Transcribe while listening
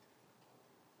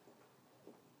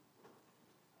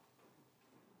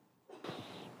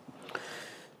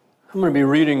I'm going to be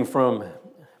reading from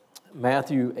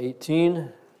Matthew 18.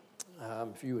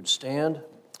 If you would stand,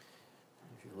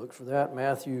 if you look for that,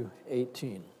 Matthew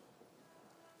 18.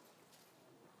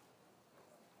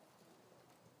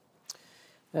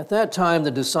 At that time,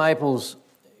 the disciples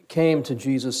came to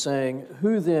Jesus saying,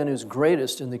 "Who then is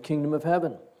greatest in the kingdom of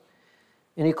heaven?"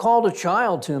 And he called a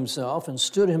child to himself and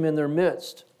stood him in their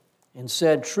midst and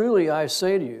said, "Truly I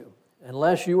say to you,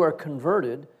 unless you are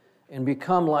converted and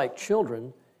become like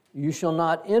children, you shall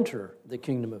not enter the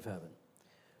kingdom of heaven.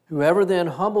 Whoever then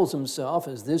humbles himself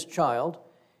as this child,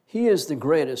 he is the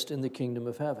greatest in the kingdom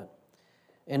of heaven.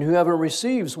 And whoever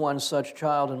receives one such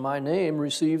child in my name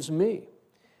receives me.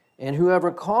 And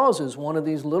whoever causes one of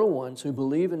these little ones who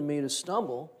believe in me to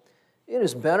stumble, it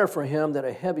is better for him that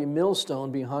a heavy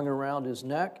millstone be hung around his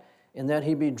neck and that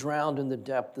he be drowned in the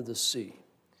depth of the sea.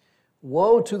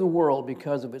 Woe to the world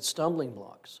because of its stumbling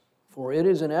blocks, for it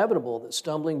is inevitable that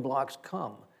stumbling blocks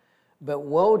come. But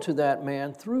woe to that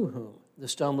man through whom the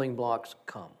stumbling blocks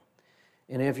come.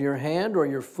 And if your hand or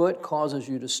your foot causes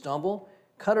you to stumble,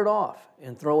 cut it off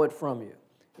and throw it from you.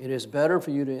 It is better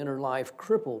for you to enter life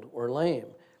crippled or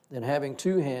lame than having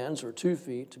 2 hands or 2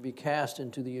 feet to be cast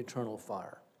into the eternal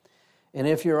fire. And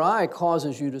if your eye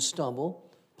causes you to stumble,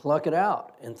 pluck it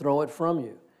out and throw it from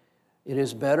you. It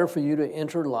is better for you to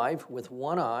enter life with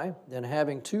 1 eye than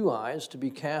having 2 eyes to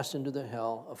be cast into the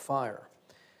hell of fire.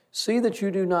 See that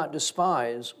you do not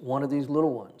despise one of these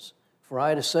little ones. For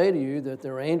I say to you that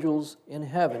their angels in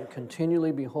heaven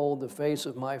continually behold the face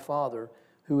of my Father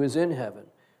who is in heaven.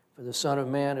 For the Son of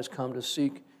Man has come to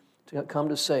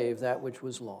save that which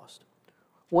was lost.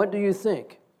 What do you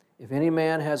think? If any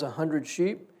man has 100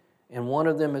 sheep, and one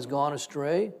of them has gone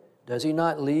astray, does he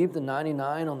not leave the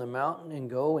 99 on the mountain and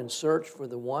go and search for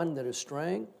the one that is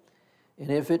straying? And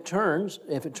if it turns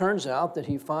out that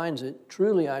he finds it,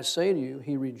 truly I say to you,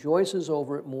 he rejoices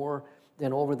over it more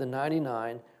than over the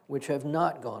 99 which have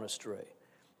not gone astray.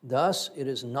 Thus it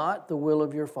is not the will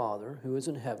of your Father who is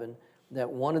in heaven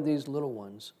that one of these little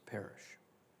ones perish."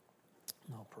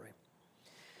 I'll pray.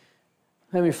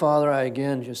 Heavenly Father, I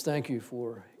again just thank you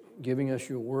for giving us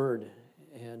your word.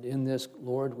 And in this,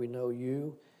 Lord, we know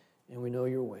you and we know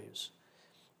your ways.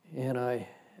 And I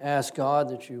ask, God,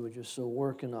 that you would just so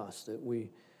work in us that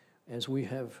we, as we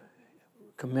have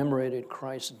commemorated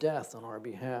Christ's death on our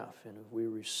behalf and we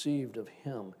received of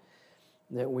him,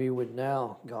 that we would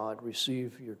now, God,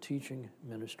 receive your teaching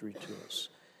ministry to us.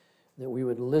 That we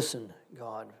would listen,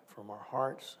 God, from our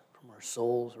hearts, from our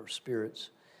souls, our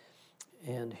spirits,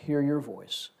 and hear your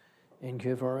voice and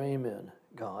give our amen,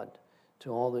 God,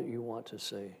 to all that you want to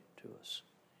say to us.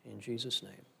 In Jesus'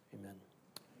 name, amen.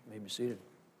 You may be seated.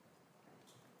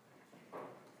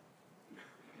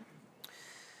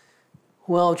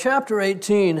 Well, chapter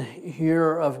 18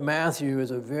 here of Matthew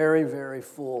is a very, very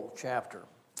full chapter.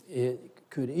 It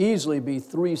could easily be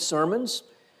 3 sermons,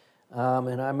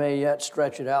 and I may yet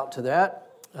stretch it out to that.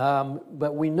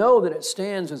 But we know that it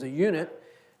stands as a unit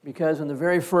because in the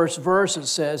very first verse it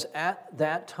says, "At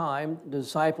that time the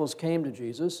disciples came to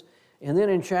Jesus." And then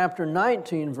in chapter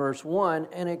 19, verse 1,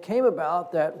 "And it came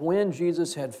about that when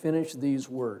Jesus had finished these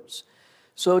words."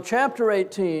 So chapter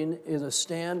 18 is a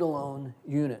standalone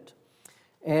unit.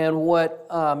 And what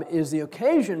is the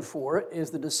occasion for it is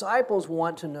the disciples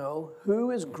want to know who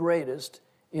is greatest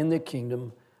in the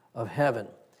kingdom of heaven.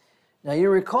 Now you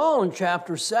recall in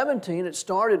chapter 17, it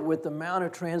started with the Mount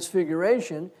of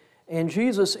Transfiguration, and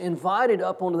Jesus invited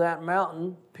up onto that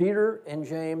mountain Peter and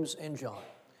James and John.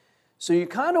 So you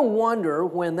kind of wonder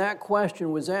when that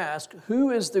question was asked,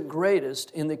 who is the greatest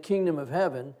in the kingdom of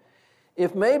heaven,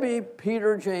 if maybe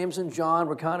Peter, James, and John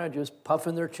were kind of just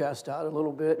puffing their chest out a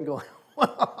little bit and going,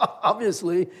 well,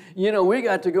 obviously, we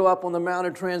got to go up on the Mount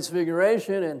of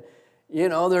Transfiguration and,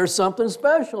 there's something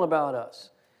special about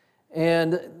us.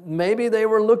 And maybe they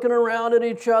were looking around at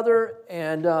each other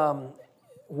and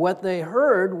what they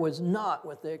heard was not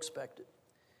what they expected.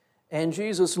 And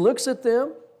Jesus looks at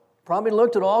them, probably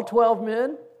looked at all 12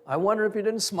 men. I wonder if he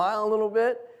didn't smile a little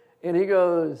bit. And he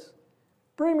goes,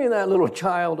 "Bring me that little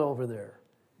child over there."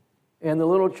 And the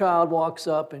little child walks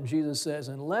up and Jesus says,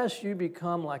 "Unless you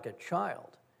become like a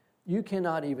child, you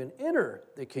cannot even enter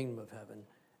the kingdom of heaven.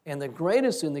 And the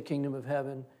greatest in the kingdom of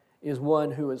heaven is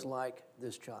one who is like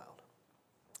this child."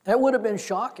 That would have been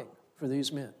shocking for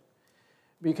these men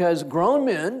because grown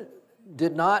men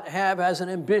did not have as an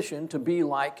ambition to be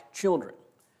like children.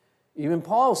 Even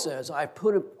Paul says, I've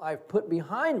put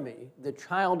behind me the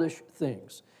childish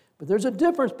things. But there's a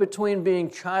difference between being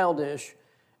childish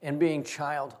and being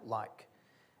childlike.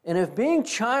 And if being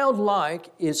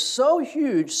childlike is so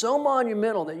huge, so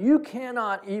monumental, that you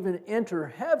cannot even enter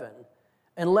heaven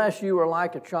unless you are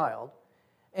like a child,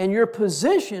 and your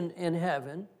position in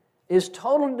heaven is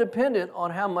totally dependent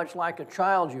on how much like a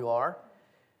child you are,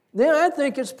 then I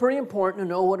think it's pretty important to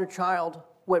know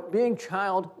what being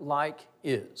childlike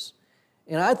is.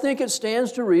 And I think it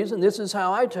stands to reason, this is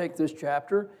how I take this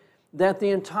chapter, that the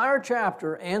entire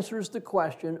chapter answers the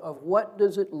question of what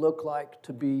does it look like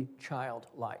to be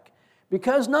childlike.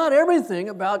 Because not everything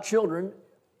about children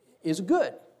is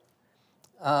good.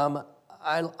 I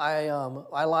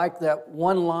like that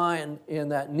one line in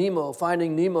that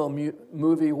Finding Nemo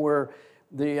movie where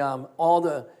all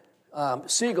the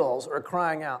seagulls are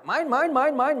crying out, mine, mine,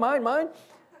 mine, mine, mine, mine.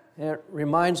 And it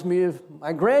reminds me of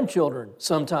my grandchildren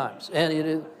sometimes. And it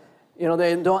is,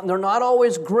 they're not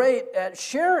always great at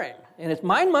sharing. And it's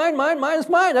mine, mine, mine, mine, it's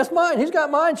mine, that's mine, he's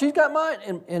got mine, she's got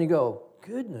mine. And you go,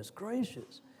 goodness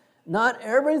gracious. Not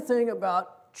everything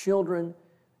about children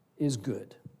is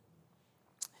good.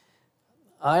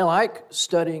 I like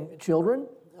studying children,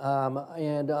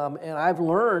 and I've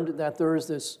learned that there is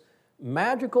this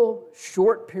magical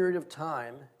short period of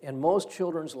time in most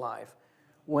children's life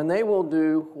when they will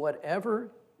do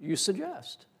whatever you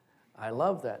suggest. I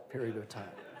love that period of time.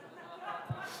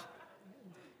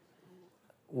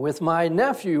 With my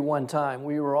nephew one time,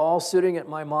 we were all sitting at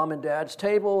my mom and dad's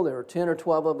table. There were 10 or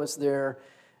 12 of us there,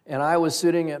 and I was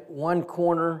sitting at one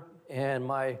corner, and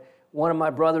one of my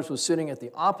brothers was sitting at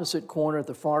the opposite corner at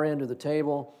the far end of the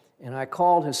table, and I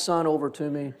called his son over to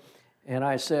me, and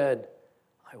I said,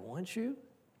 I want you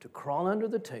to crawl under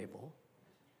the table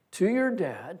to your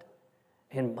dad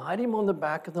and bite him on the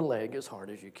back of the leg as hard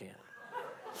as you can.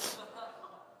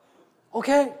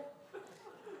 Okay.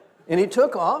 And he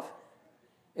took off,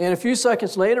 and a few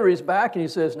seconds later he's back and he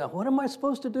says, now what am I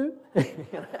supposed to do?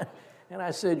 And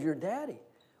I said, your daddy,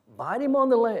 bite him on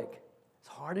the leg as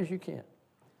hard as you can.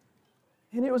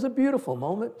 And it was a beautiful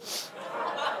moment.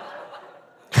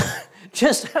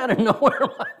 Just out of nowhere,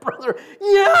 my brother,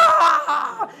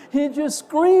 yeah! He's just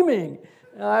screaming.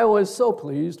 I was so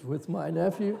pleased with my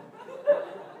nephew.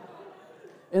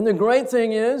 And the great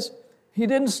thing is, he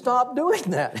didn't stop doing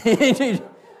that.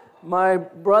 My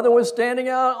brother was standing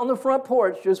out on the front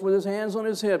porch just with his hands on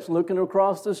his hips looking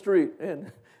across the street.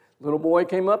 And little boy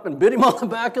came up and bit him on the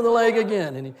back of the leg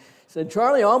again. And he said,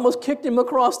 Charlie, I almost kicked him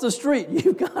across the street.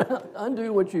 You've got to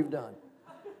undo what you've done.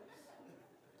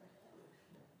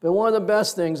 But one of the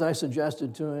best things I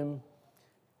suggested to him,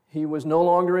 he was no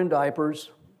longer in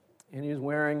diapers, and he was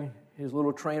wearing his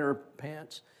little trainer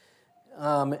pants.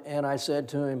 And I said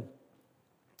to him,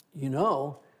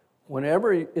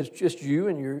 whenever it's just you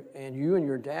and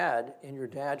your dad in your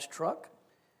dad's truck,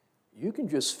 you can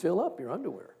just fill up your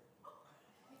underwear.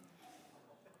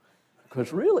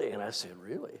 Because really, and I said,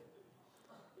 really?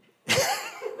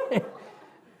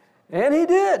 And he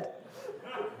did.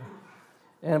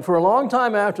 And for a long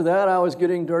time after that, I was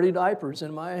getting dirty diapers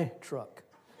in my truck.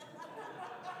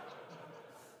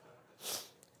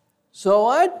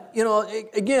 So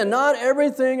again, not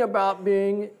everything about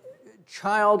being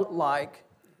childlike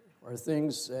are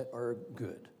things that are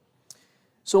good.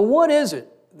 So what is it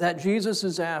that Jesus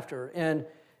is after? And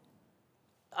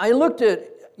I looked at,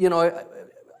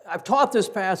 I've taught this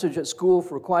passage at school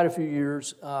for quite a few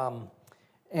years,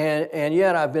 and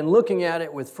yet I've been looking at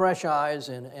it with fresh eyes,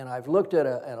 and I've looked at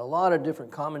a lot of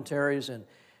different commentaries,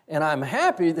 and I'm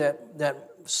happy that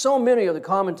so many of the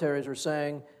commentaries are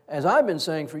saying, as I've been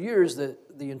saying for years,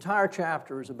 that the entire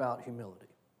chapter is about humility,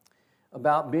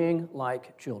 about being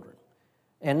like children.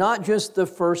 And not just the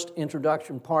first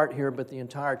introduction part here, but the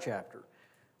entire chapter.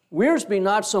 Wiersbe,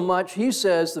 not so much. He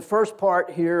says the first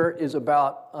part here is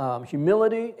about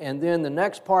humility, and then the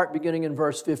next part, beginning in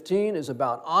verse 15, is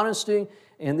about honesty,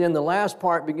 and then the last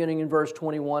part, beginning in verse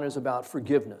 21, is about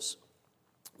forgiveness.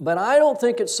 But I don't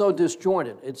think it's so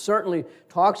disjointed. It certainly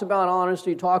talks about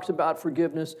honesty, talks about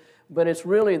forgiveness, but it's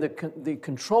really the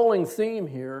controlling theme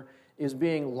here is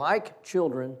being like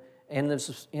children, and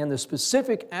the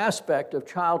specific aspect of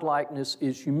childlikeness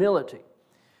is humility.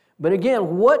 But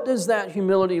again, what does that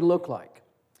humility look like?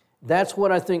 That's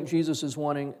what I think Jesus is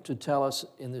wanting to tell us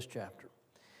in this chapter.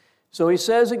 So he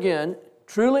says again,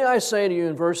 truly I say to you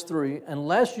in verse 3,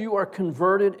 unless you are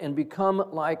converted and become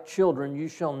like children, you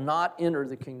shall not enter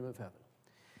the kingdom of heaven.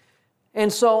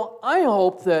 And so I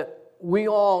hope that we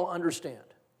all understand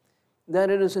that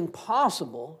it is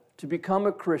impossible to become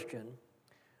a Christian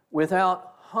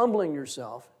without humbling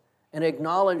yourself and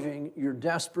acknowledging your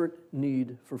desperate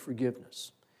need for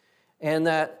forgiveness, and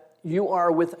that you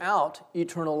are without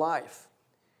eternal life,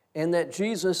 and that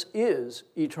Jesus is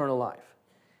eternal life,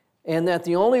 and that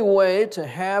the only way to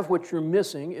have what you're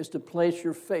missing is to place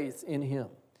your faith in Him.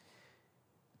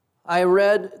 I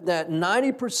read that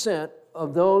 90%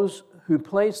 of those who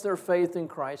place their faith in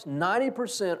Christ,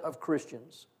 90% of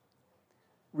Christians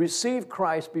received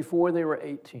Christ before they were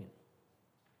 18.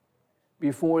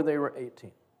 Before they were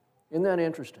 18. Isn't that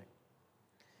interesting?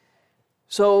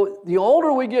 So the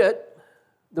older we get,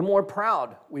 the more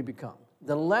proud we become,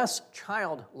 the less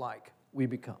childlike we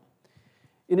become.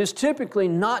 It is typically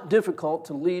not difficult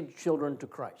to lead children to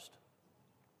Christ.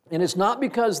 And it's not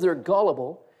because they're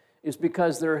gullible, it's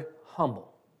because they're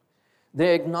humble.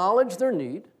 They acknowledge their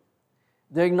need,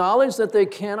 they acknowledge that they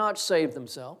cannot save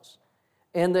themselves,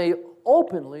 and they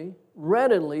openly,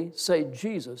 readily say,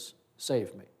 Jesus,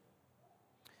 save me.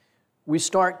 We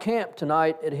start camp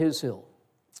tonight at His Hill.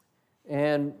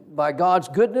 And by God's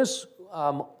goodness,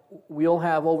 we'll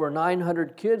have over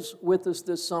 900 kids with us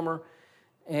this summer,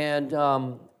 and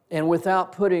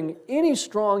without putting any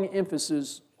strong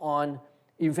emphasis on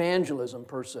evangelism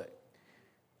per se.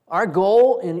 Our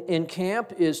goal in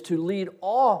camp is to lead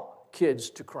all kids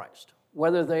to Christ,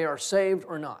 whether they are saved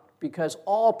or not, because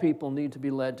all people need to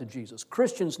be led to Jesus.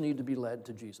 Christians need to be led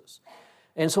to Jesus.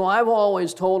 And so I've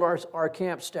always told our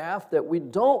camp staff that we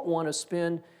don't want to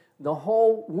spend the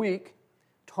whole week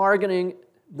targeting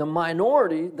the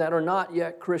minority that are not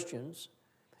yet Christians,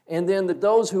 and then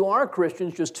those who are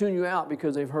Christians just tune you out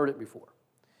because they've heard it before.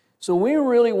 So we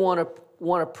really want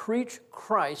to preach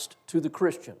Christ to the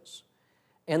Christians.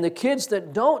 And the kids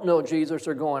that don't know Jesus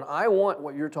are going, I want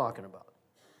what you're talking about.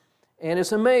 And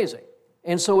it's amazing.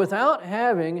 And so without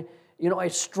having, a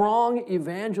strong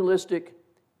evangelistic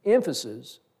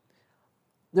emphasis,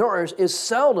 there is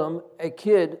seldom a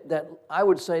kid that I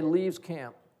would say leaves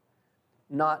camp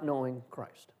not knowing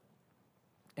Christ.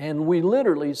 And we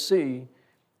literally see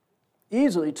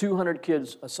easily 200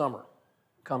 kids a summer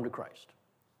come to Christ.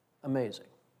 Amazing.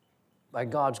 By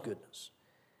God's goodness.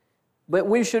 But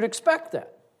we should expect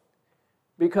that.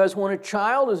 Because when a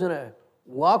child is in a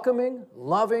welcoming,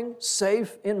 loving,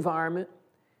 safe environment,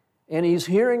 and he's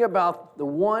hearing about the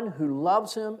one who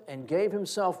loves him and gave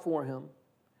himself for him,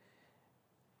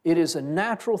 it is a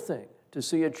natural thing to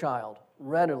see a child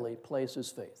readily place his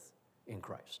faith in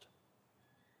Christ.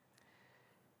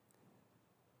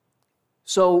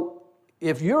 So,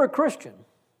 if you're a Christian,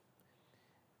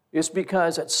 it's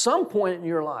because at some point in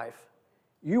your life,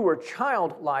 you were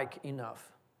childlike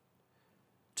enough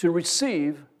to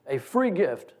receive a free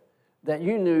gift that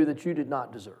you knew that you did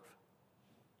not deserve.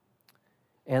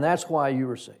 And that's why you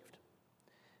were saved.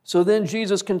 So then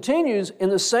Jesus continues, in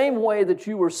the same way that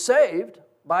you were saved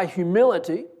by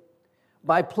humility,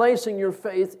 by placing your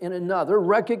faith in another,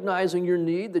 recognizing your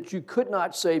need that you could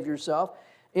not save yourself,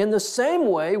 in the same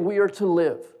way we are to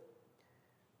live.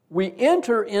 We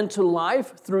enter into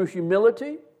life through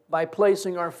humility by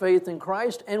placing our faith in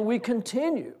Christ, and we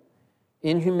continue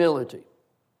in humility.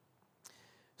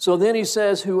 So then he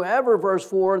says, whoever, verse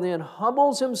 4, then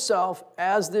humbles himself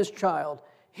as this child,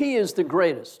 he is the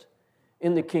greatest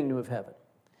in the kingdom of heaven.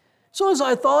 So as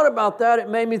I thought about that, it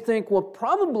made me think, well,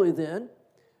 probably then,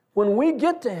 when we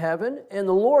get to heaven and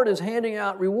the Lord is handing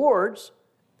out rewards,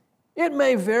 it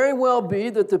may very well be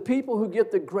that the people who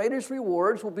get the greatest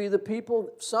rewards will be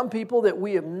some people that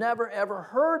we have never ever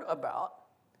heard about,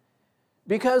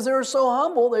 because they were so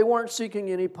humble they weren't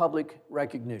seeking any public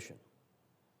recognition.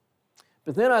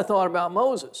 But then I thought about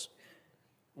Moses.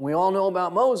 We all know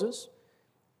about Moses,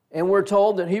 and we're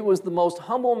told that he was the most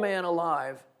humble man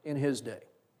alive in his day.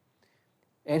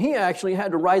 And he actually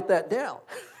had to write that down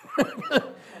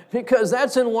because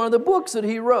that's in one of the books that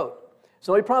he wrote.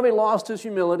 So he probably lost his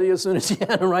humility as soon as he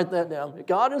had to write that down.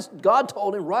 God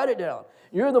told him, write it down.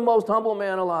 You're the most humble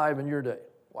man alive in your day.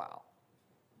 Wow.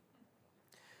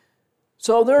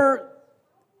 So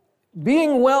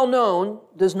being well known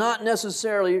does not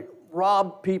necessarily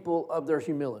rob people of their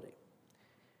humility.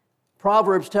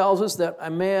 Proverbs tells us that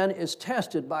a man is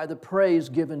tested by the praise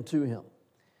given to him.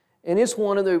 And it's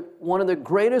one of the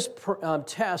greatest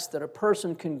tests that a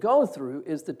person can go through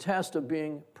is the test of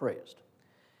being praised.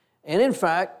 And in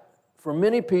fact, for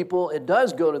many people, it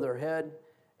does go to their head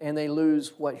and they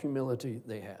lose what humility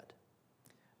they had.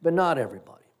 But not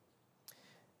everybody.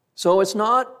 So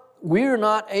we're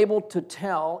not able to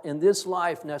tell in this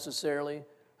life necessarily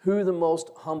who the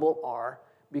most humble are,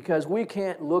 because we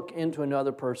can't look into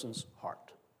another person's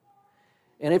heart.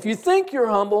 And if you think you're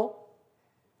humble,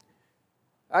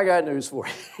 I got news for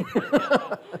you.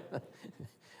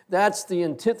 That's the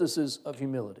antithesis of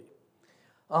humility.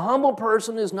 A humble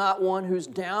person is not one who's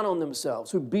down on themselves,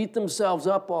 who beat themselves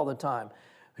up all the time,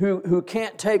 who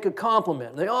can't take a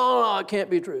compliment. No, it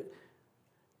can't be true.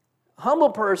 A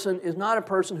humble person is not a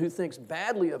person who thinks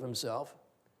badly of himself.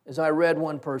 As I read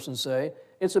one person say,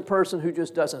 it's a person who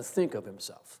just doesn't think of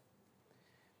himself.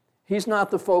 He's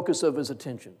not the focus of his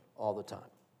attention all the time.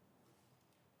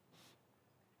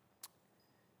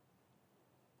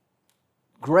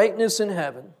 Greatness in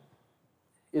heaven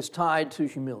is tied to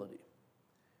humility.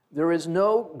 There is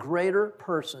no greater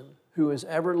person who has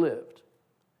ever lived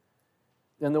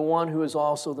than the one who is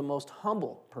also the most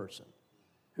humble person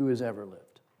who has ever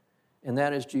lived, and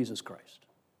that is Jesus Christ.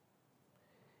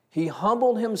 He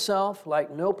humbled himself like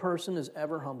no person has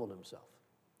ever humbled himself.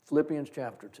 Philippians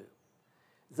chapter 2.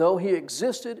 Though he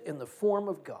existed in the form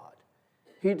of God,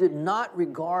 he did not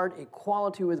regard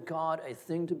equality with God a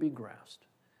thing to be grasped,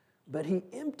 but he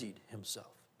emptied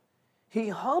himself. He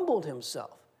humbled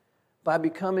himself by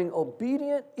becoming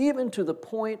obedient even to the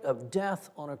point of death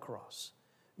on a cross.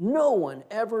 No one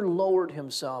ever lowered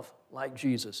himself like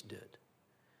Jesus did,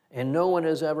 and no one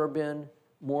has ever been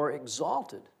more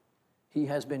exalted. He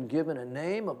has been given a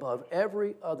name above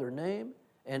every other name,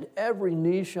 and every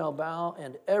knee shall bow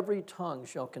and every tongue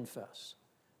shall confess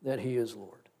that he is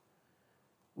Lord.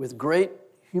 With great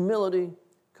humility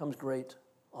comes great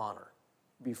honor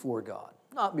before God,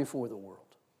 not before the world.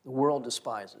 The world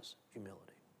despises humility.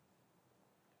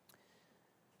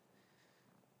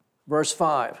 Verse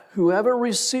 5, whoever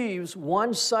receives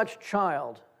one such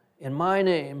child in my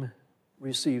name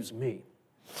receives me,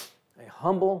 a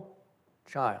humble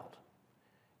child.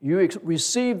 You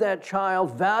receive that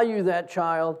child, value that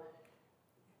child,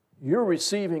 you're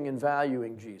receiving and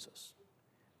valuing Jesus.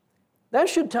 That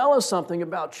should tell us something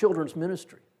about children's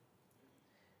ministry.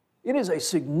 It is a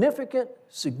significant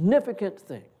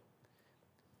thing.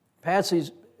 Patsy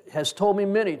has told me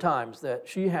many times that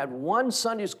she had one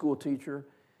Sunday school teacher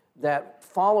that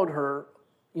followed her,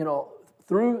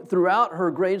 throughout her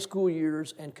grade school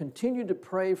years and continued to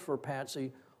pray for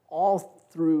Patsy all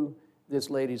through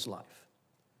this lady's life.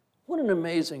 What an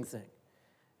amazing thing.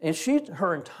 And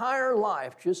her entire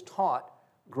life just taught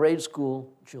grade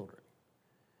school children.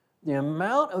 The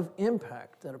amount of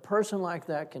impact that a person like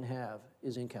that can have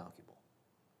is incalculable.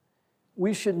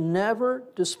 We should never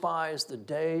despise the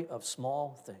day of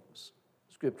small things,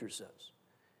 Scripture says.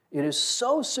 It is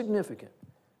so significant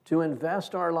to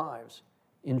invest our lives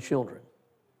in children,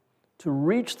 to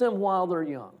reach them while they're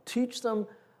young, teach them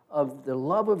of the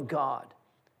love of God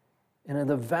and of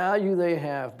the value they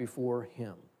have before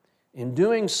Him. In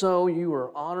doing so, you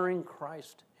are honoring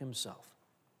Christ Himself.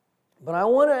 But I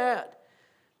want to add,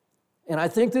 and I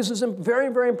think this is very,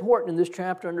 very important in this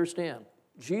chapter to understand,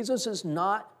 Jesus is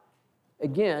not,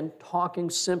 again, talking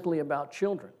simply about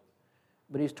children,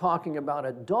 but He's talking about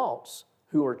adults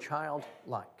who are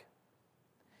childlike.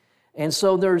 And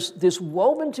so there's this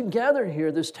woven together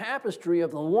here, this tapestry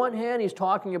of, on the one hand, He's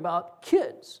talking about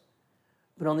kids,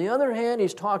 but on the other hand,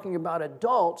 He's talking about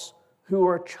adults who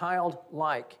are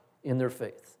childlike in their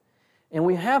faith. And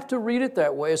we have to read it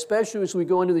that way, especially as we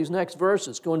go into these next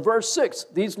verses. Go in verse 6,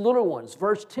 these little ones.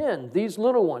 Verse 10, these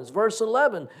little ones. Verse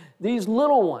 11, these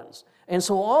little ones. And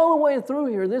so all the way through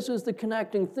here, this is the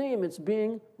connecting theme. It's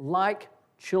being like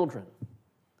children.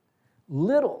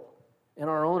 Little in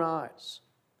our own eyes.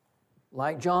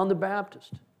 Like John the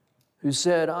Baptist, who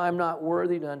said, I'm not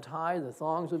worthy to untie the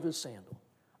thongs of his sandal.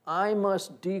 I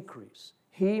must decrease.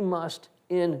 He must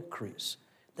increase.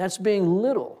 That's being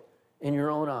little in your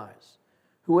own eyes.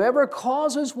 Whoever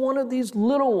causes one of these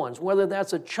little ones, whether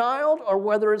that's a child or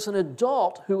whether it's an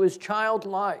adult who is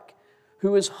childlike,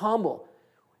 who is humble,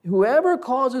 whoever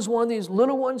causes one of these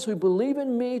little ones who believe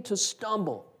in me to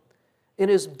stumble, it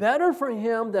is better for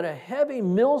him that a heavy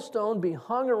millstone be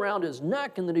hung around his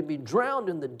neck and that he be drowned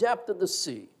in the depth of the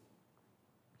sea.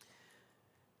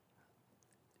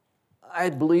 I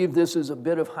believe this is a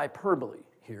bit of hyperbole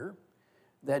here,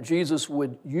 that Jesus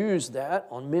would use that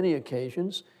on many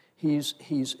occasions. He's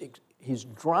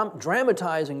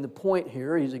dramatizing the point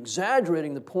here. He's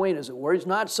exaggerating the point, as it were. He's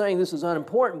not saying this is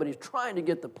unimportant, but he's trying to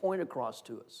get the point across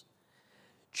to us.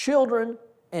 Children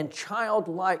and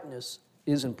childlikeness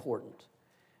is important.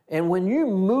 And when you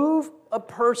move a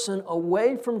person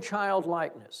away from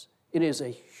childlikeness, it is a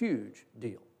huge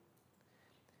deal.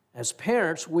 As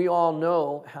parents, we all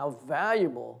know how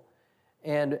valuable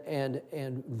and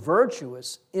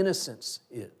virtuous innocence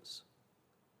is.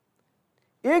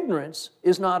 Ignorance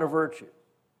is not a virtue,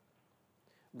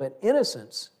 but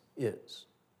innocence is.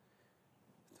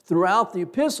 Throughout the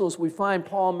epistles, we find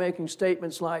Paul making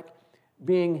statements like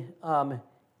being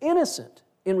innocent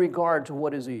in regard to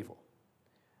what is evil.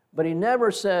 But he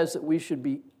never says that we should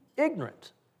be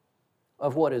ignorant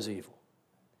of what is evil.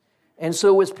 And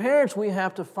so as parents, we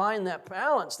have to find that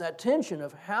balance, that tension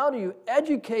of how do you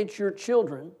educate your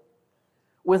children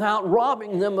without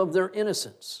robbing them of their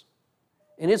innocence.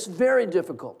 And it's very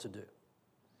difficult to do.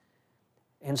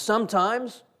 And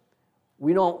sometimes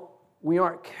we don't we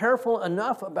aren't careful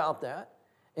enough about that,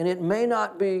 and it may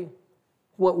not be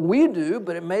what we do,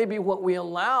 but it may be what we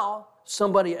allow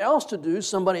somebody else to do.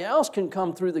 Somebody else can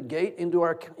come through the gate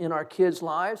in our kids'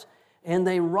 lives, and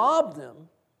they rob them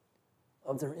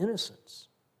of their innocence.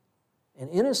 And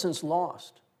innocence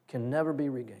lost can never be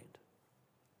regained.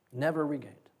 Never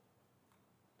regained.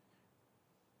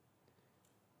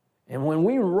 And when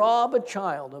we rob a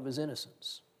child of his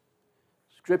innocence,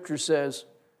 Scripture says,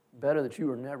 better that you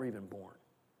were never even born.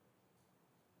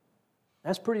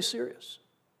 That's pretty serious.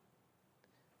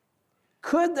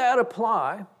 Could that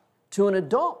apply to an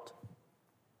adult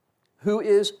who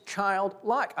is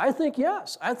childlike? I think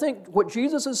yes. I think what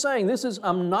Jesus is saying,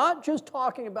 I'm not just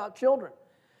talking about children.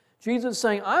 Jesus is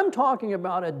saying, I'm talking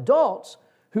about adults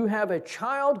who have a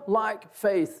childlike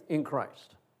faith in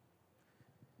Christ.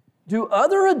 Do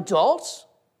other adults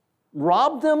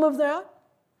rob them of that?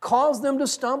 Cause them to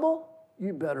stumble?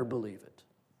 You better believe it.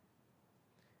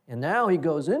 And now he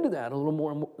goes into that a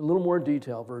little more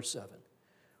detail, verse 7.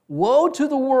 Woe to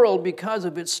the world because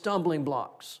of its stumbling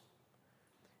blocks.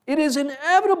 It is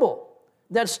inevitable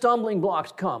that stumbling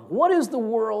blocks come. What is the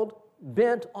world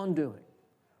bent on doing?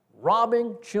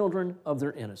 Robbing children of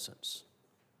their innocence.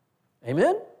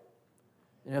 Amen?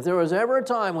 And if there was ever a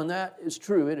time when that is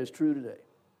true, it is true today.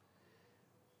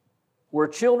 Where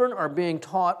children are being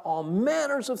taught all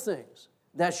manners of things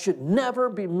that should never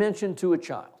be mentioned to a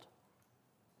child.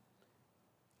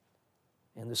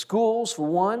 And the schools, for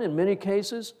one, in many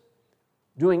cases,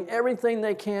 doing everything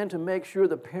they can to make sure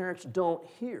the parents don't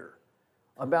hear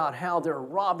about how they're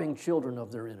robbing children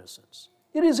of their innocence.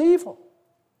 It is evil,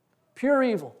 pure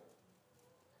evil.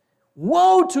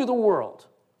 Woe to the world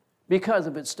because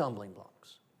of its stumbling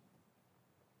blocks.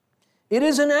 It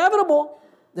is inevitable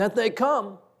that they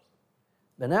come.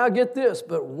 But now get this,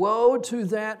 but woe to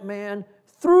that man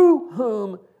through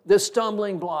whom the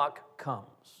stumbling block comes.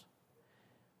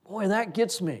 Boy, that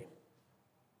gets me.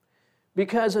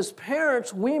 Because as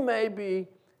parents, we may be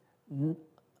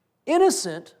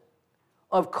innocent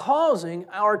of causing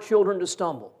our children to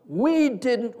stumble. We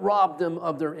didn't rob them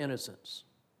of their innocence.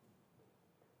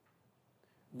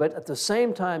 But at the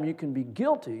same time, you can be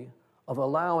guilty of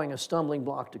allowing a stumbling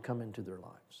block to come into their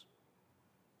lives.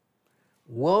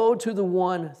 Woe to the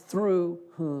one through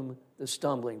whom the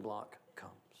stumbling block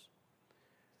comes.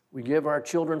 We give our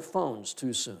children phones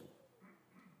too soon.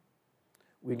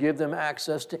 We give them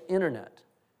access to internet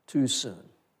too soon.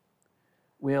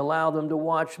 We allow them to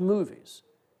watch movies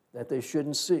that they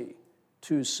shouldn't see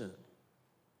too soon.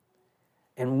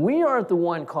 And we aren't the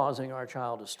one causing our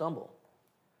child to stumble,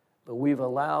 but we've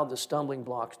allowed the stumbling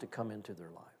blocks to come into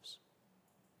their lives.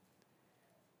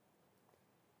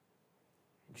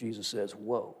 Jesus says,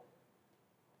 woe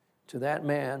to that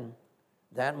man,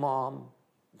 that mom,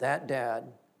 that dad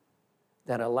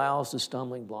that allows the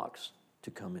stumbling blocks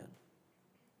to come in.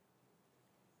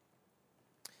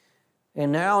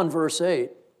 And now in verse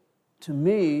 8, to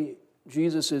me,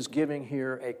 Jesus is giving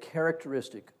here a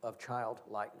characteristic of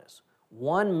childlikeness,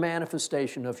 one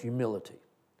manifestation of humility.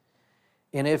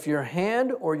 And if your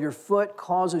hand or your foot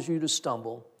causes you to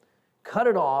stumble, cut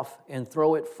it off and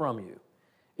throw it from you.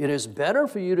 It is better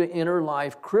for you to enter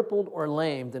life crippled or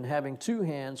lame than having 2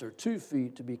 hands or 2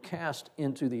 feet to be cast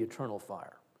into the eternal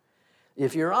fire.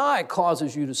 If your eye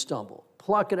causes you to stumble,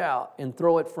 pluck it out and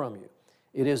throw it from you.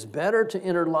 It is better to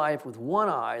enter life with 1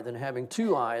 eye than having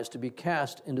 2 eyes to be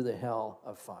cast into the hell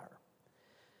of fire.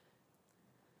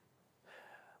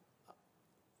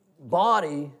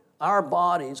 Our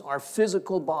bodies, our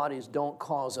physical bodies don't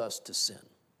cause us to sin.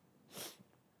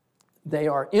 They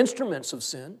are instruments of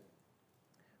sin.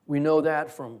 We know that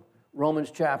from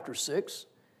Romans chapter 6.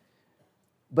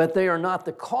 But they are not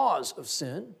the cause of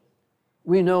sin.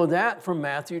 We know that from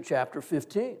Matthew chapter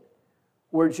 15,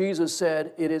 where Jesus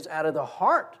said, it is out of the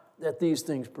heart that these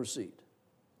things proceed.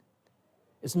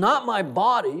 It's not my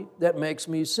body that makes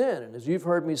me sin. And as you've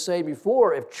heard me say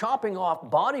before, if chopping off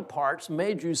body parts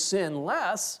made you sin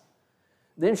less,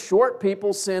 then short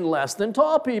people sin less than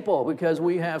tall people because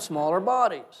we have smaller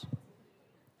bodies.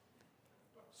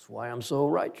 That's why I'm so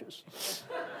righteous.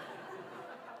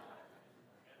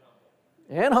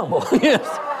 And humble, yes.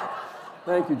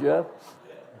 Thank you, Jeff.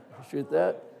 Appreciate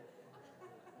that.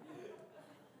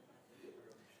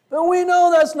 But we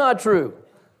know that's not true.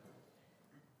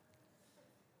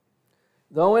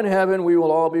 Though in heaven we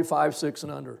will all be 5, 6,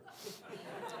 and under.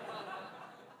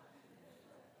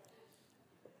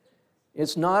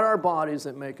 It's not our bodies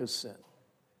that make us sin.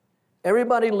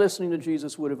 Everybody listening to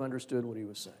Jesus would have understood what he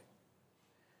was saying.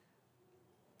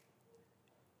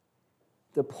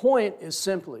 The point is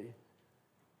simply,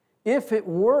 if it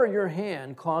were your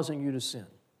hand causing you to sin,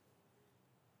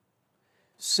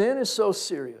 Sin is so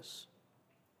serious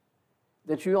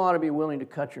that you ought to be willing to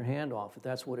cut your hand off if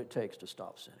that's what it takes to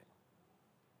stop sinning.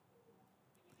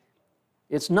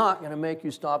 It's not going to make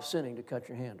you stop sinning to cut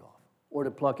your hand off or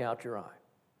to pluck out your eye.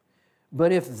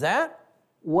 But if that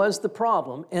was the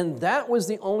problem and that was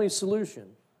the only solution,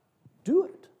 do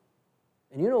it.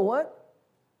 And you know what?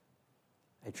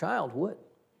 A child would.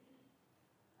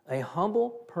 A humble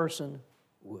person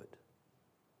would.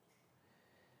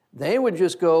 They would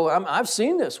just go, I've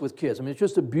seen this with kids. I mean, it's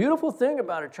just a beautiful thing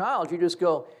about a child. You just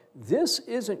go, this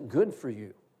isn't good for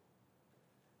you.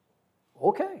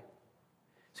 Okay.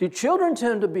 See, children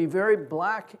tend to be very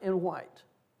black and white.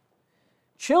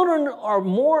 Children are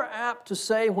more apt to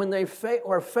say when they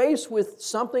are faced with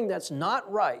something that's not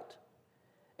right,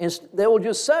 and they will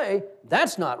just say,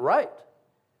 that's not right.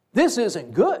 This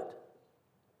isn't good.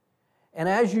 And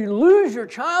as you lose your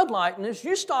childlikeness,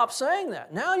 you stop saying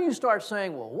that. Now you start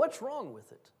saying, well, what's wrong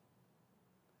with it?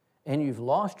 And you've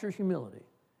lost your humility.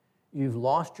 You've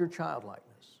lost your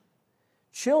childlikeness.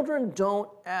 Children don't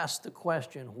ask the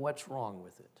question, what's wrong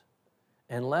with it,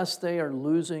 unless they are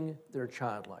losing their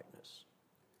childlikeness.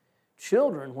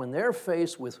 Children, when they're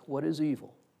faced with what is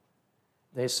evil,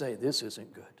 they say, this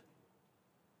isn't good.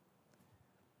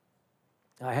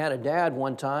 I had a dad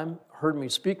one time, heard me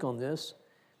speak on this,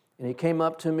 and he came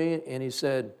up to me and he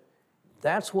said,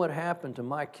 that's what happened to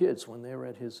my kids when they were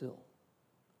at his hill.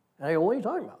 And I go, what are you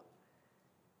talking about?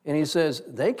 And he says,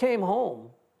 they came home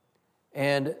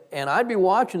and I'd be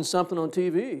watching something on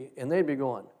TV and they'd be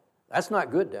going, that's not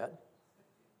good, Dad.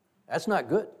 That's not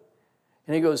good.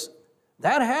 And he goes,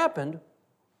 that happened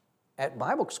at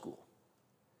Bible school.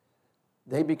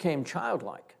 They became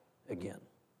childlike again.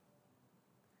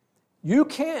 You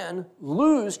can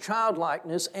lose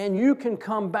childlikeness and you can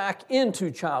come back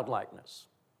into childlikeness.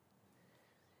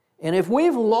 And if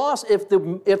we've lost, if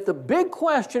the big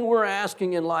question we're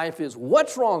asking in life is,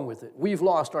 what's wrong with it? We've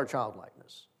lost our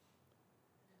childlikeness.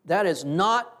 That is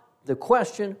not the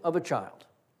question of a child.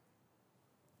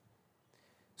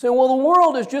 So, well, the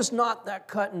world is just not that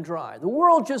cut and dry. The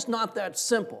world's just not that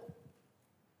simple.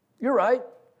 You're right.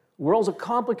 The world's a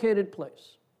complicated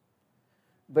place.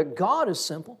 But God is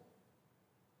simple.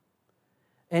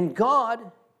 And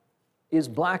God is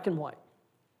black and white.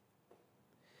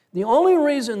 The only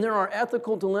reason there are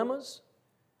ethical dilemmas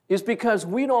is because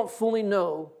we don't fully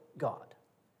know God.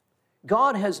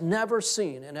 God has never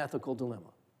seen an ethical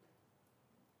dilemma.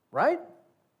 Right?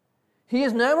 He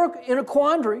is never in a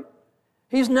quandary.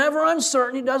 He's never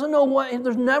uncertain. He doesn't know what.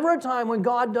 There's never a time when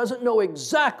God doesn't know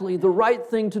exactly the right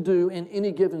thing to do in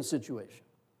any given situation.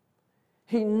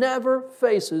 He never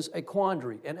faces a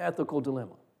quandary, an ethical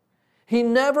dilemma. He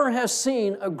never has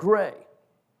seen a gray.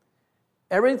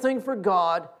 Everything for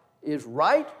God is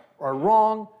right or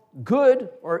wrong, good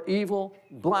or evil,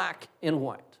 black and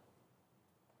white.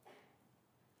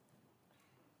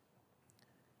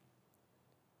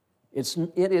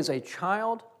 It is a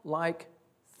childlike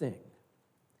thing.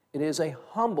 It is a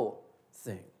humble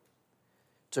thing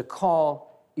to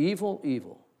call evil,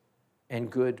 evil, and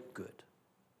good, good.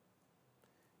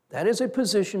 That is a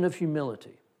position of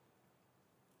humility.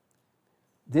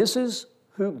 This is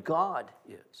who God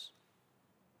is.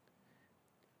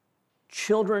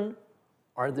 Children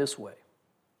are this way.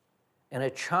 And a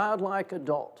childlike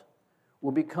adult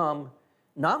will become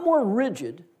not more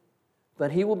rigid,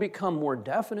 but he will become more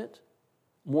definite,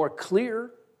 more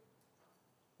clear,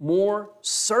 more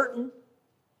certain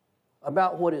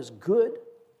about what is good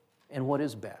and what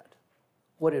is bad,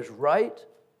 what is right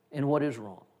and what is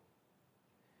wrong.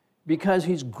 Because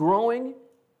he's growing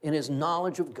in his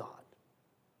knowledge of God.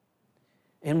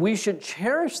 And we should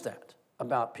cherish that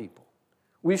about people.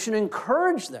 We should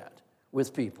encourage that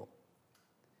with people.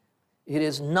 It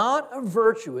is not a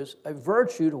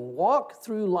virtue to walk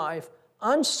through life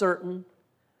uncertain,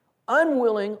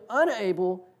 unwilling,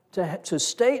 unable to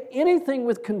state anything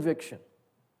with conviction.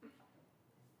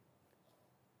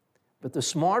 But the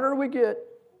smarter we get,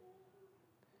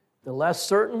 the less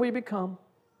certain we become,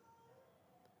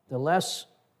 the less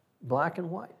black and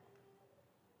white.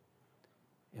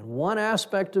 And one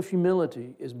aspect of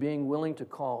humility is being willing to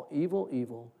call evil,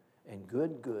 evil, and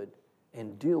good, good,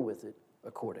 and deal with it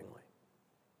accordingly.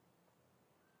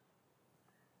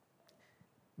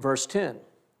 Verse 10,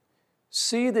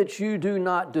 see that you do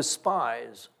not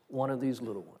despise one of these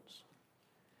little ones.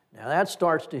 Now that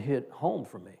starts to hit home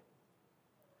for me.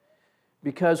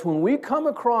 Because when we come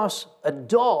across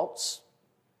adults,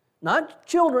 not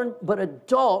children, but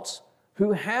adults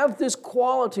who have this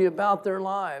quality about their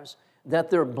lives,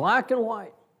 that they're black and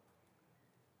white,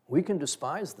 we can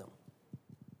despise them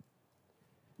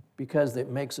because it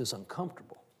makes us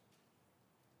uncomfortable.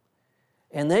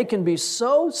 And they can be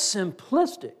so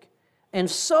simplistic and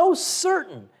so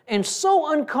certain and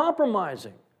so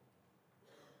uncompromising.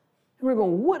 And we're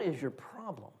going, what is your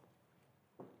problem?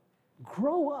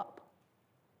 Grow up.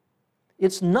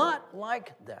 It's not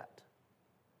like that.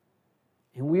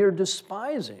 And we are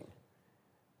despising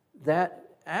that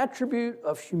attribute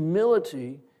of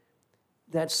humility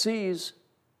that sees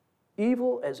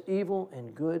evil as evil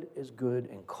and good as good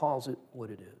and calls it what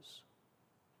it is.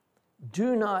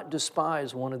 Do not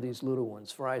despise one of these little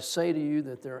ones, for I say to you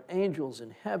that their angels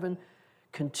in heaven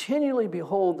continually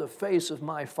behold the face of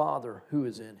my Father who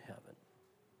is in heaven.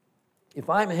 If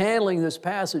I'm handling this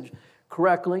passage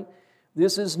correctly,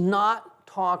 this is not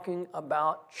talking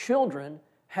about children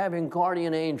having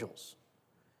guardian angels.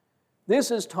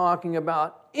 This is talking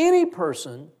about any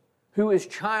person who is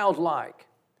childlike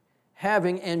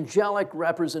having angelic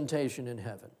representation in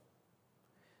heaven.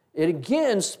 It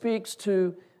again speaks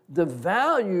to the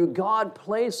value God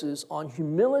places on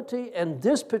humility and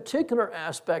this particular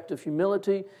aspect of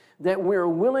humility, that we're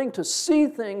willing to see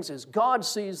things as God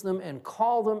sees them and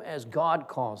call them as God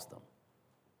calls them.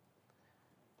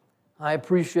 I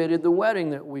appreciated the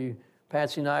wedding that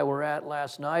Patsy and I were at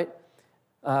last night.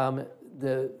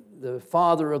 The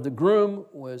father of the groom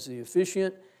was the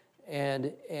officiant,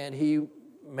 and he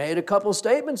made a couple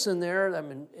statements in there. I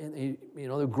mean,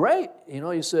 they're great.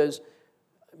 He says,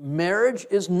 marriage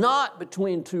is not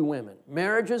between two women.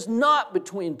 Marriage is not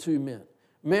between two men.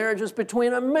 Marriage is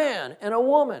between a man and a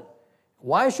woman.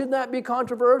 Why should that be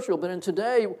controversial? But in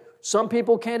today, some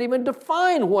people can't even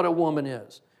define what a woman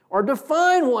is or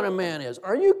define what a man is.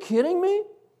 Are you kidding me?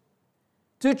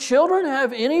 Do children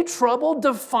have any trouble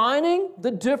defining the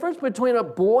difference between a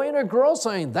boy and a girl,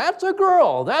 saying, that's a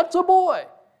girl, that's a boy?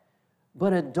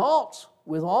 But adults,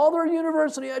 with all their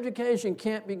university education,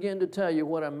 can't begin to tell you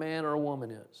what a man or a woman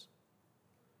is.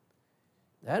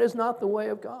 That is not the way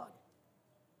of God.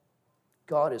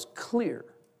 God is clear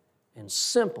and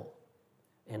simple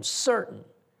and certain,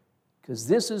 because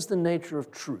this is the nature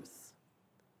of truth,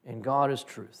 and God is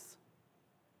truth.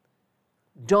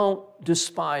 Don't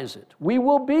despise it.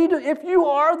 If you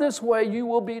are this way, you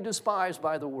will be despised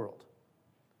by the world.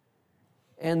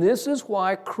 And this is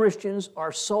why Christians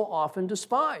are so often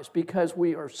despised, because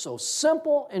we are so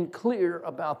simple and clear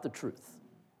about the truth.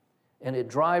 And it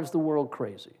drives the world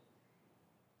crazy.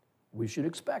 We should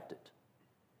expect it.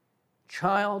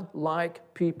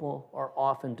 Childlike people are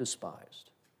often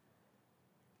despised.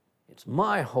 It's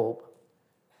my hope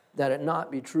that it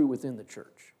not be true within the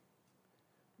church,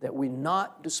 that we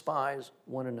not despise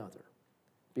one another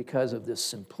because of this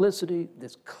simplicity,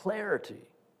 this clarity,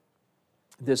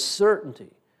 this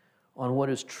certainty on what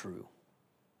is true.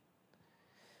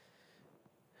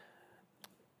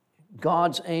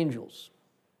 God's angels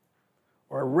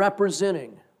are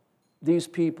representing these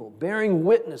people, bearing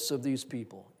witness of these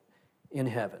people in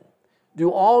heaven. Do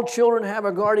all children have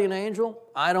a guardian angel?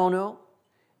 I don't know.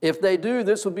 If they do,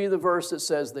 this would be the verse that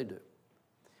says they do.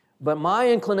 But my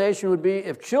inclination would be,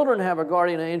 if children have a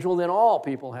guardian angel, then all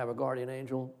people have a guardian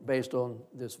angel based on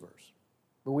this verse.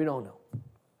 But we don't know.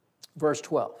 Verse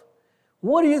 12.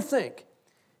 What do you think?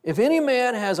 If any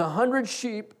man has 100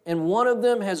 sheep and one of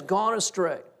them has gone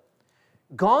astray.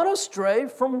 Gone astray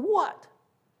from what?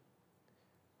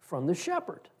 From the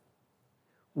shepherd.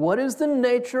 What is the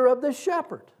nature of the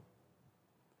shepherd?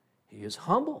 He is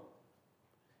humble.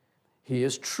 He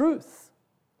is truth.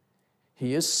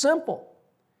 He is simple.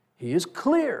 He is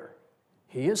clear.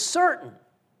 He is certain.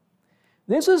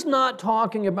 This is not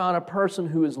talking about a person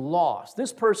who is lost.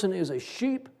 This person is a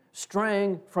sheep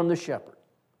straying from the shepherd.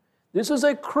 This is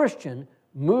a Christian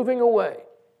moving away.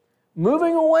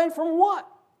 Moving away from what?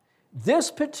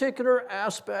 This particular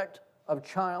aspect of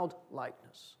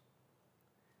childlikeness.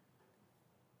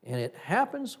 And it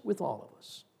happens with all of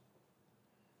us.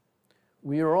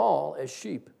 We are all as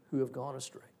sheep who have gone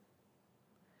astray.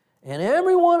 And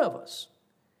every one of us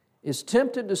is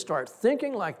tempted to start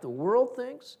thinking like the world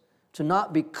thinks, to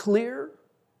not be clear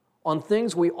on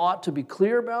things we ought to be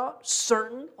clear about,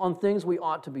 certain on things we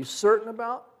ought to be certain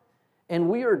about, and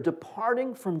we are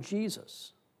departing from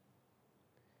Jesus.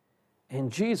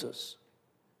 And Jesus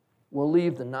will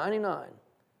leave the 99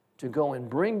 to go and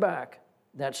bring back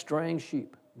that straying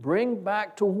sheep. Bring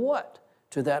back to what?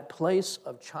 To that place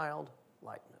of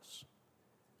childlikeness.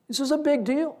 This is a big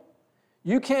deal.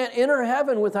 You can't enter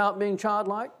heaven without being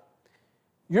childlike.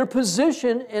 Your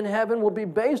position in heaven will be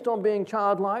based on being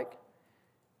childlike.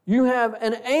 You have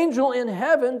an angel in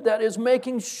heaven that is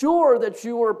making sure that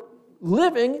you are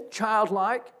living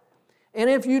childlike. And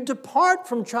if you depart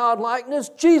from childlikeness,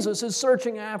 Jesus is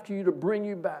searching after you to bring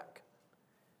you back.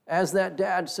 As that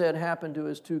dad said happened to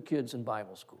his 2 kids in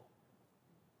Bible school.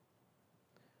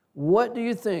 What do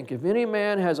you think? If any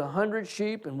man has 100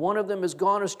 sheep and one of them has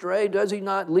gone astray, does he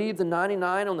not leave the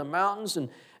 99 on the mountains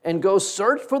and go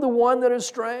search for the one that is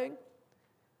straying?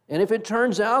 And if it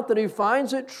turns out that he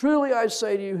finds it, truly I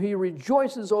say to you, he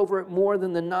rejoices over it more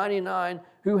than the 99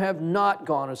 who have not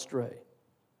gone astray.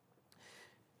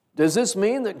 Does this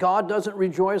mean that God doesn't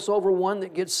rejoice over one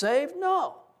that gets saved?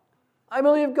 No. I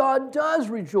believe God does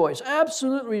rejoice,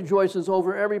 absolutely rejoices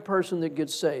over every person that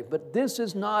gets saved. But this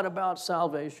is not about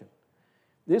salvation.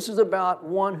 This is about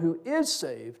one who is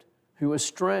saved, who is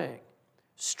straying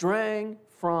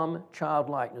from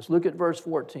childlikeness. Look at verse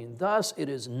 14. Thus it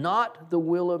is not the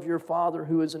will of your Father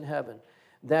who is in heaven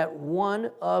that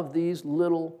one of these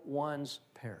little ones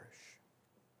perish.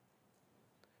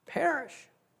 Perish.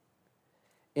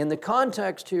 In the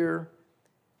context here,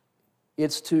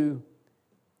 it's to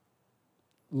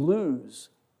lose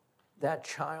that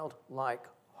childlike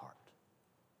heart.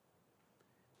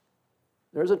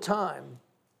 There's a time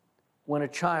when a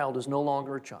child is no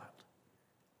longer a child.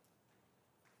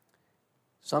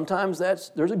 Sometimes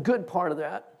there's a good part of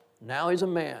that. Now he's a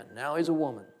man. Now he's a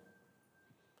woman.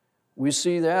 We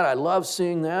see that. I love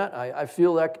seeing that. I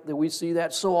feel that we see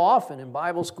that so often in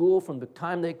Bible school. From the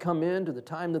time they come in to the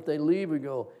time that they leave, we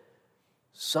go,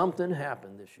 something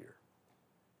happened this year.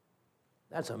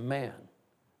 That's a man.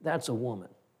 That's a woman.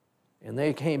 And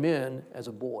they came in as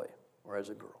a boy or as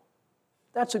a girl.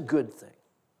 That's a good thing.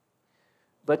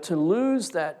 But to lose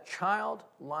that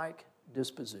childlike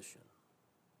disposition,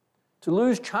 to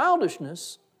lose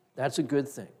childishness, that's a good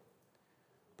thing.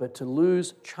 But to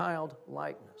lose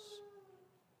childlikeness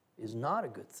is not a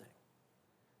good thing.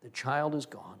 The child is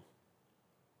gone.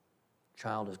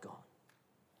 Child is gone.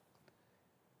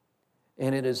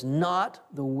 And it is not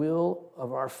the will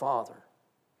of our Father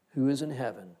who is in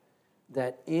heaven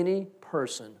that any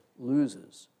person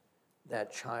loses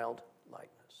that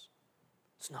childlikeness.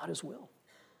 It's not his will.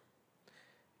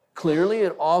 Clearly,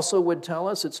 it also would tell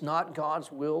us it's not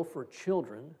God's will for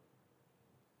children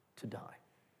to die.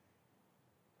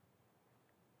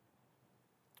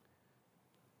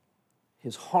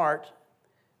 His heart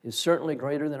is certainly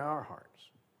greater than our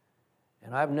hearts.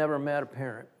 And I've never met a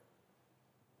parent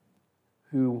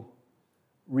who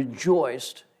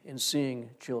rejoiced in seeing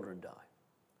children die.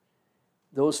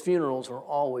 Those funerals are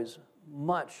always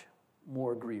much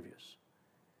more grievous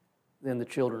than the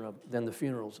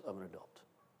funerals of an adult.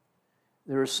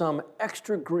 There is some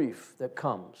extra grief that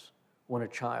comes when a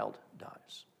child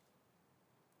dies.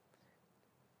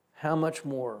 How much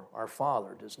more our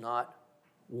Father does not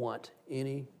want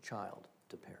any child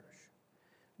to perish.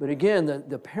 But again,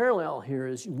 the parallel here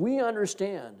is we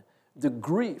understand the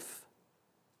grief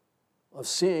of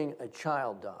seeing a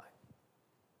child die.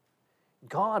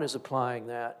 God is applying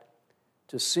that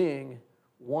to seeing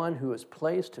one who has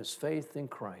placed his faith in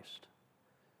Christ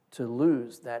to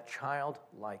lose that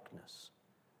childlikeness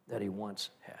that he once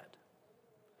had.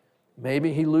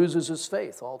 Maybe he loses his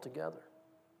faith altogether.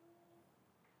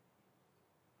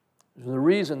 There's the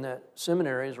reason that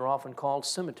seminaries are often called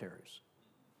cemeteries,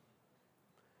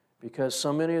 because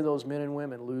so many of those men and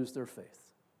women lose their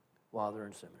faith while they're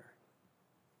in seminary.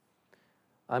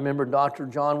 I remember Dr.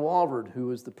 John Walford, who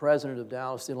was the president of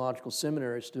Dallas Theological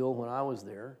Seminary still when I was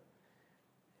there.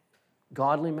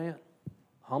 Godly man,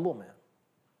 humble man.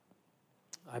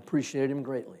 I appreciated him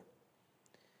greatly.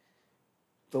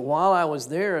 But while I was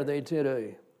there, they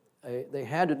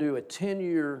had to do a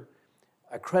 10-year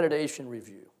accreditation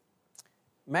review,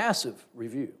 massive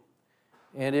review,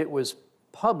 and it was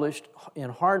published in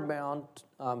hardbound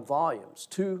volumes,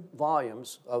 2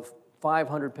 volumes of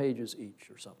 500 pages each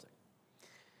or something.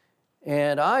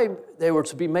 And they were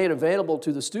to be made available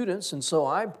to the students, and so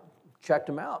I checked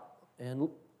them out and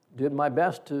did my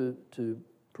best to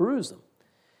peruse them.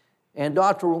 And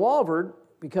Dr. Walford,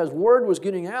 because word was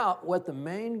getting out what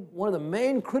one of the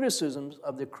main criticisms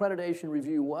of the accreditation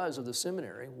review was of the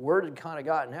seminary, word had kind of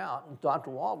gotten out, and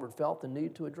Dr. Walford felt the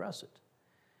need to address it.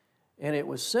 And it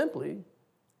was simply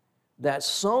that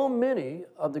so many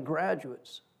of the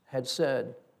graduates had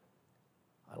said,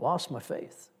 I lost my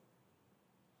faith.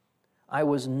 I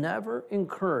was never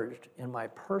encouraged in my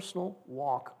personal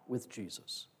walk with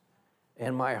Jesus,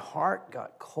 and my heart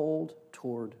got cold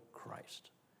toward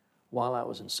Christ while I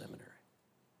was in seminary.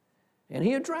 And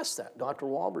he addressed that. Dr.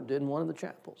 Walford did in one of the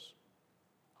chapels.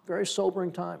 Very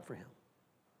sobering time for him.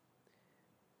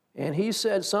 And he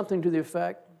said something to the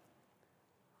effect,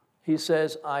 he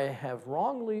says, I have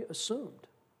wrongly assumed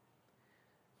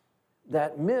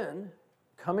that men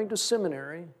coming to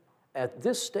seminary at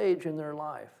this stage in their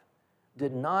life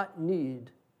did not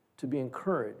need to be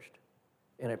encouraged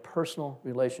in a personal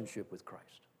relationship with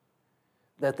Christ.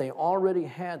 that they already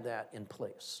had that in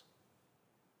place.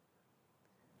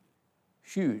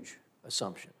 Huge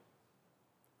assumption,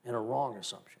 and a wrong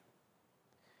assumption.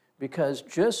 Because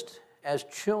just as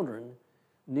children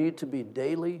need to be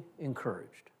daily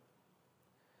encouraged,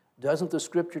 doesn't the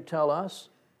Scripture tell us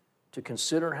to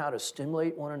consider how to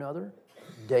stimulate one another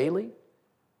daily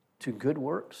to good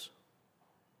works,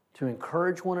 to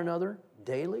encourage one another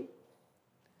daily?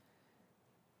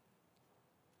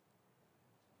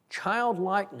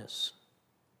 Childlikeness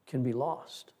can be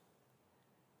lost,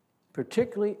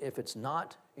 particularly if it's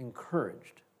not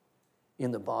encouraged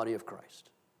in the body of Christ.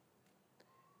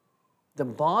 The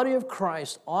body of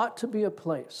Christ ought to be a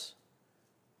place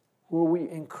where we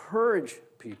encourage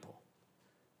people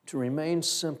to remain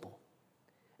simple.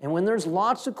 And when there's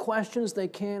lots of questions they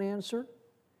can't answer,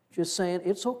 just saying,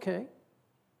 it's okay.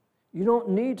 You don't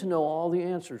need to know all the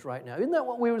answers right now. Isn't that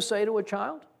what we would say to a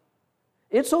child?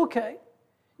 It's okay.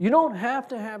 You don't have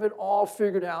to have it all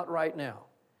figured out right now.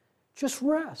 Just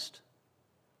rest.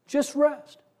 Just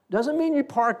rest. Doesn't mean you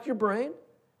park your brain,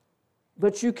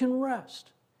 but you can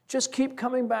rest. Just keep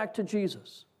coming back to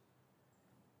Jesus.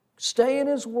 Stay in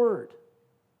His Word.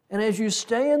 And as you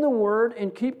stay in the Word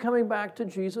and keep coming back to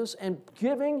Jesus and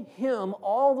giving Him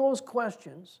all those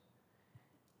questions,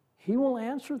 He will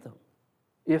answer them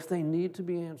if they need to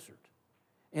be answered.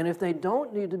 And if they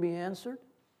don't need to be answered,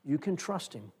 you can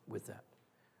trust Him with that.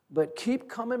 But keep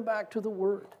coming back to the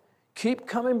Word. Keep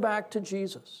coming back to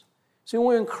Jesus. See,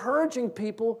 we're encouraging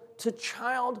people to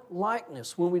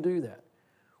childlikeness when we do that.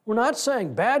 We're not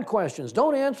saying bad questions.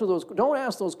 Don't ask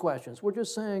those questions. We're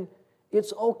just saying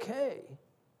it's okay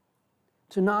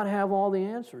to not have all the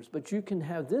answers, but you can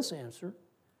have this answer.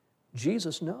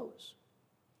 Jesus knows.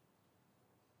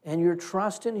 And your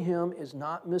trust in Him is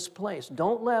not misplaced.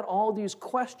 Don't let all these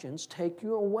questions take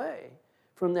you away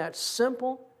from that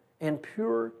simple and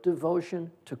pure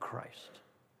devotion to Christ.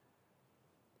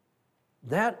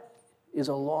 That is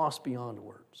a loss beyond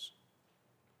words.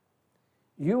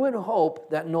 You would hope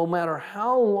that no matter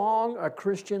how long a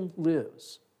Christian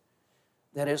lives,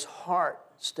 that his heart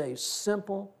stays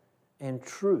simple and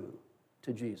true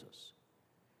to Jesus.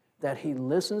 That he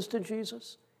listens to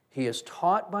Jesus, he is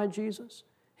taught by Jesus,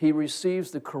 he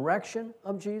receives the correction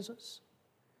of Jesus,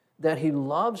 that he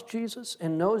loves Jesus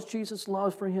and knows Jesus'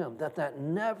 love for him, that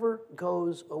never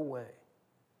goes away.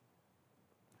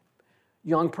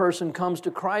 Young person comes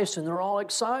to Christ and they're all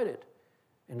excited.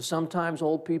 And sometimes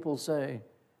old people say,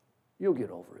 you'll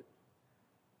get over it.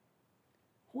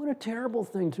 What a terrible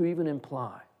thing to even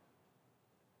imply.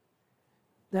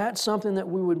 That's something that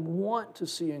we would want to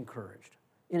see encouraged.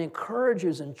 It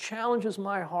encourages and challenges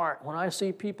my heart when I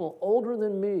see people older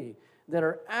than me that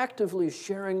are actively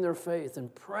sharing their faith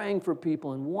and praying for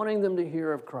people and wanting them to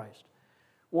hear of Christ.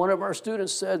 One of our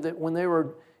students said that when they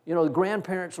were, the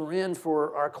grandparents were in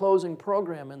for our closing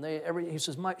program, and he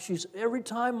says, every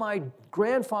time my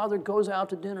grandfather goes out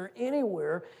to dinner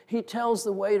anywhere, he tells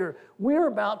the waiter, we're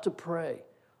about to pray.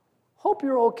 Hope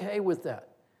you're okay with that.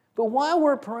 But while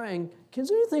we're praying, is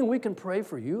there anything we can pray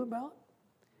for you about?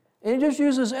 And he just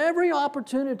uses every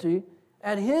opportunity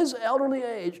at his elderly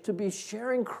age to be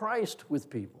sharing Christ with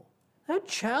people. That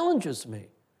challenges me.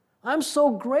 I'm so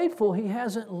grateful he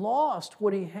hasn't lost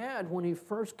what he had when he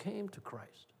first came to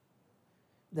Christ.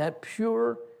 That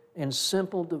pure and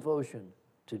simple devotion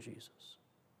to Jesus.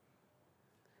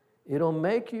 It'll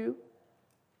make you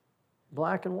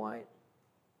black and white.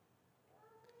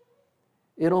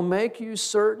 It'll make you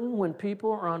certain when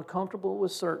people are uncomfortable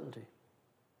with certainty.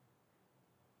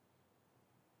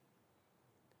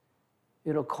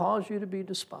 It'll cause you to be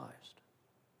despised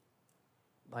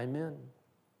by men.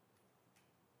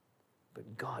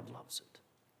 But God loves it.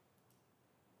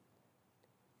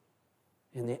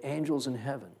 And the angels in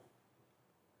heaven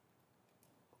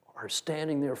are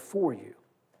standing there for you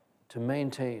to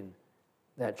maintain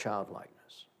that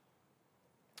childlikeness.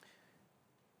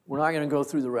 We're not going to go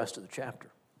through the rest of the chapter.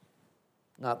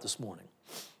 Not this morning.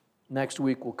 Next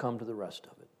week we'll come to the rest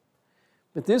of it.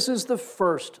 But this is the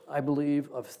first, I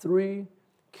believe, of 3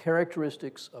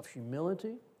 characteristics of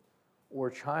humility or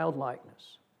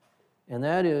childlikeness. And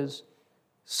that is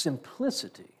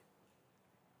simplicity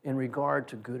in regard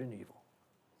to good and evil.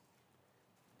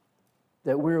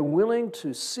 That we're willing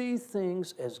to see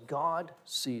things as God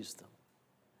sees them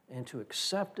and to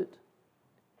accept it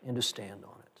and to stand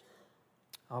on it.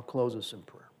 I'll close us in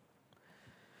prayer.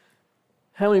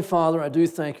 Heavenly Father, I do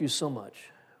thank you so much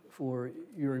for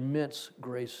your immense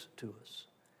grace to us.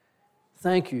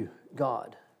 Thank you,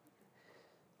 God,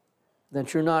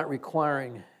 that you're not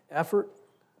requiring effort,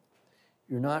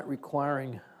 you're not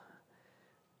requiring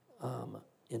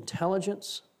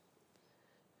intelligence,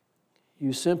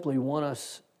 You simply want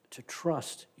us to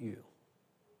trust you.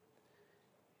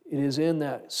 It is in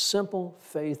that simple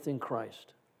faith in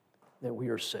Christ that we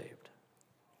are saved.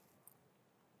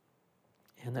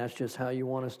 And that's just how you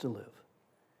want us to live,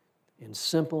 in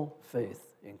simple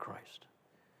faith in Christ.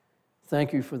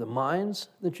 Thank you for the minds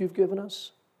that you've given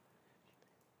us.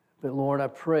 But Lord, I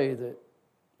pray that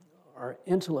our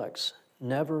intellects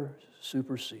never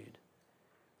supersede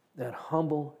that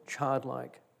humble,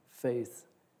 childlike faith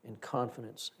and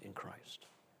confidence in Christ.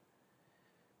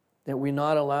 That we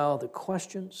not allow the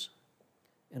questions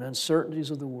and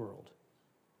uncertainties of the world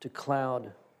to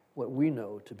cloud what we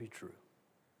know to be true.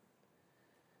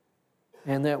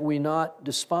 And that we not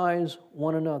despise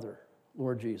one another,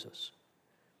 Lord Jesus,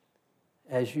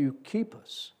 as you keep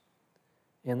us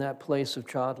in that place of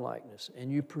childlikeness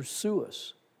and you pursue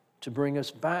us to bring us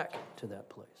back to that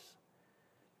place.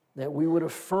 That we would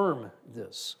affirm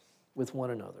this with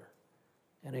one another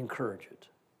and encourage it.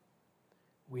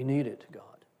 We need it,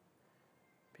 God,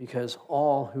 because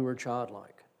all who are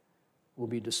childlike will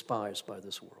be despised by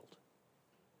this world.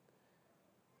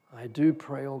 I do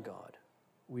pray, oh God,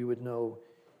 we would know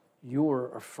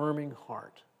your affirming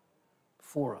heart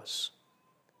for us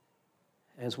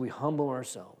as we humble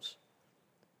ourselves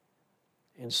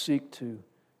and seek to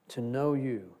know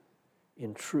you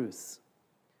in truth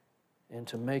and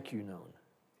to make you known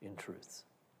in truth.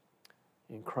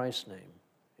 In Christ's name,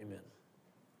 amen.